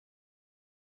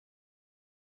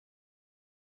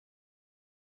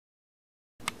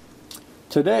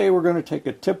Today we're going to take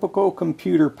a typical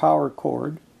computer power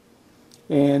cord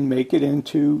and make it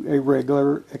into a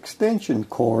regular extension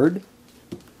cord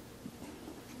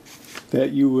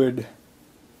that you would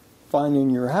find in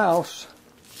your house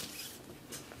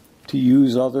to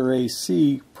use other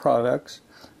AC products.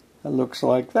 It looks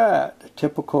like that. A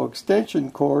typical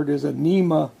extension cord is a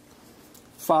NEMA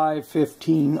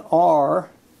 515R,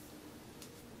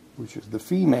 which is the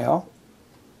female,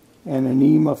 and a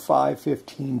NEMA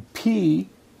 515P,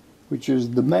 which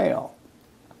is the male.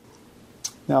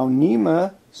 Now,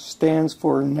 NEMA stands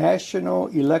for National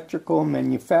Electrical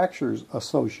Manufacturers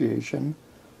Association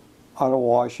out of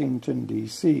Washington,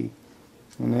 D.C.,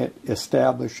 and it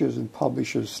establishes and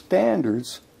publishes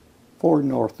standards for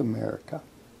North America,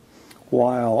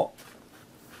 while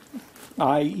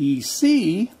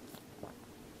IEC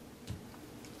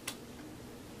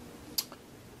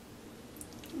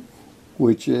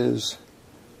which is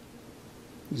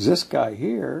this guy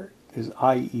here, is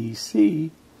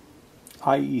IEC.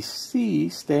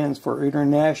 IEC stands for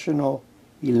International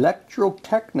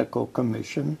Electrotechnical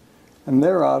Commission, and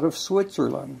they're out of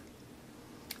Switzerland.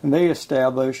 And they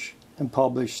establish and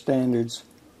publish standards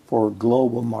for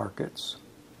global markets.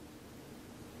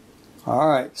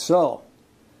 Alright, so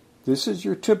this is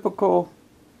your typical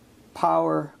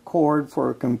power cord for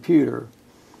a computer.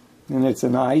 And it's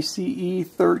an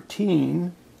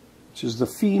IEC14, which is the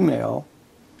female,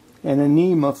 and a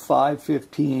NEMA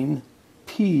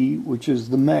 515P, which is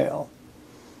the male.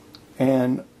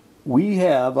 And we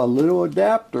have a little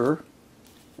adapter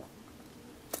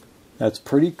that's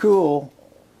pretty cool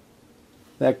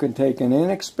that can take an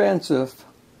inexpensive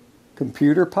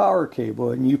computer power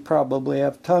cable, and you probably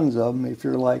have tons of them if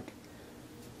you're like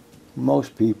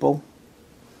most people.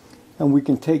 And we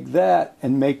can take that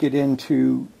and make it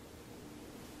into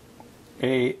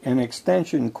an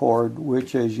extension cord,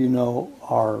 which, as you know,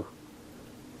 are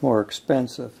more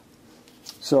expensive.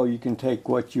 So you can take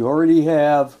what you already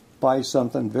have, buy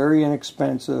something very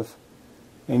inexpensive,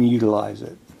 and utilize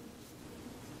it.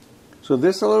 So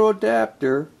this little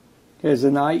adapter has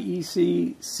an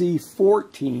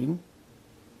IEC14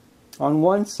 on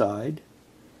one side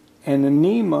and a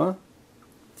NEMA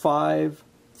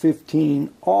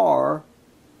 515R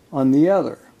on the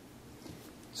other.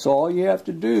 So all you have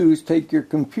to do is take your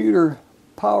computer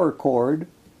power cord,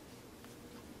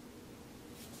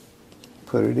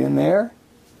 put it in there,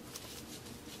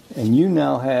 and you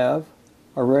now have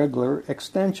a regular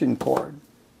extension cord.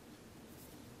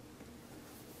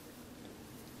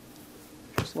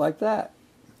 Just like that.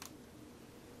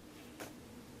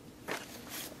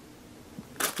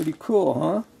 Pretty cool,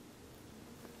 huh?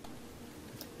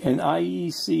 An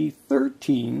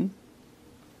IEC13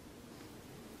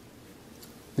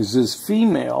 is this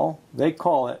female, they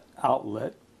call it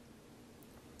outlet,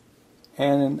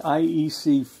 and an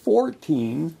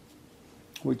IEC14,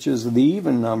 which is the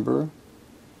even number,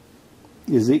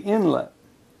 is the inlet.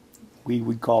 We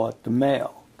would call it the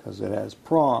male because it has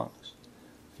prongs.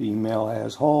 Female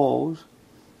has holes,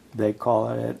 they call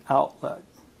it an outlet.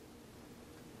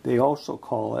 They also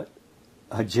call it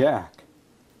a jack.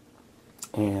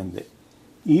 And the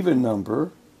even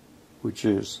number, which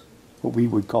is what we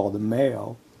would call the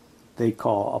male, they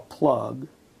call a plug.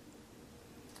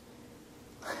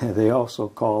 They also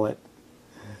call it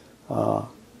an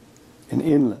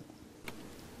inlet.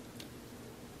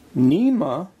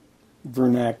 NEMA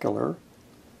vernacular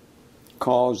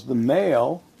calls the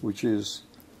male, which is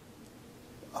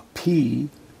a P,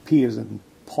 P as in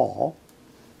Paul,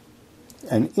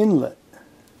 an inlet,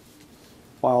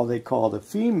 while they call the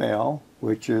female,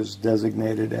 which is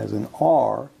designated as an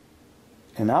R,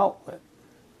 an outlet.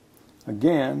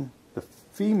 Again, the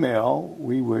female,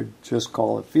 we would just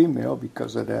call it female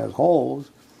because it has holes.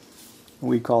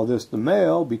 We call this the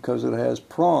male because it has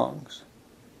prongs.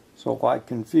 So why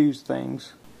confuse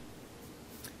things?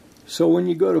 So when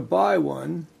you go to buy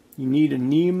one, you need a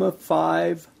NEMA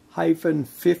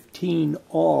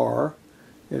 5-15R,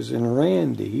 as in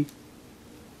Randy,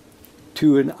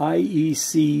 to an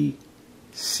IEC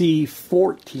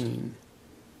C14.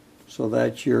 So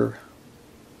that's your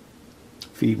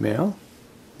female,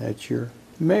 that's your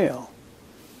male.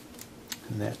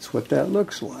 And that's what that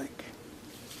looks like.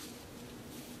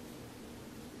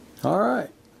 All right,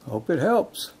 hope it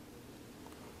helps.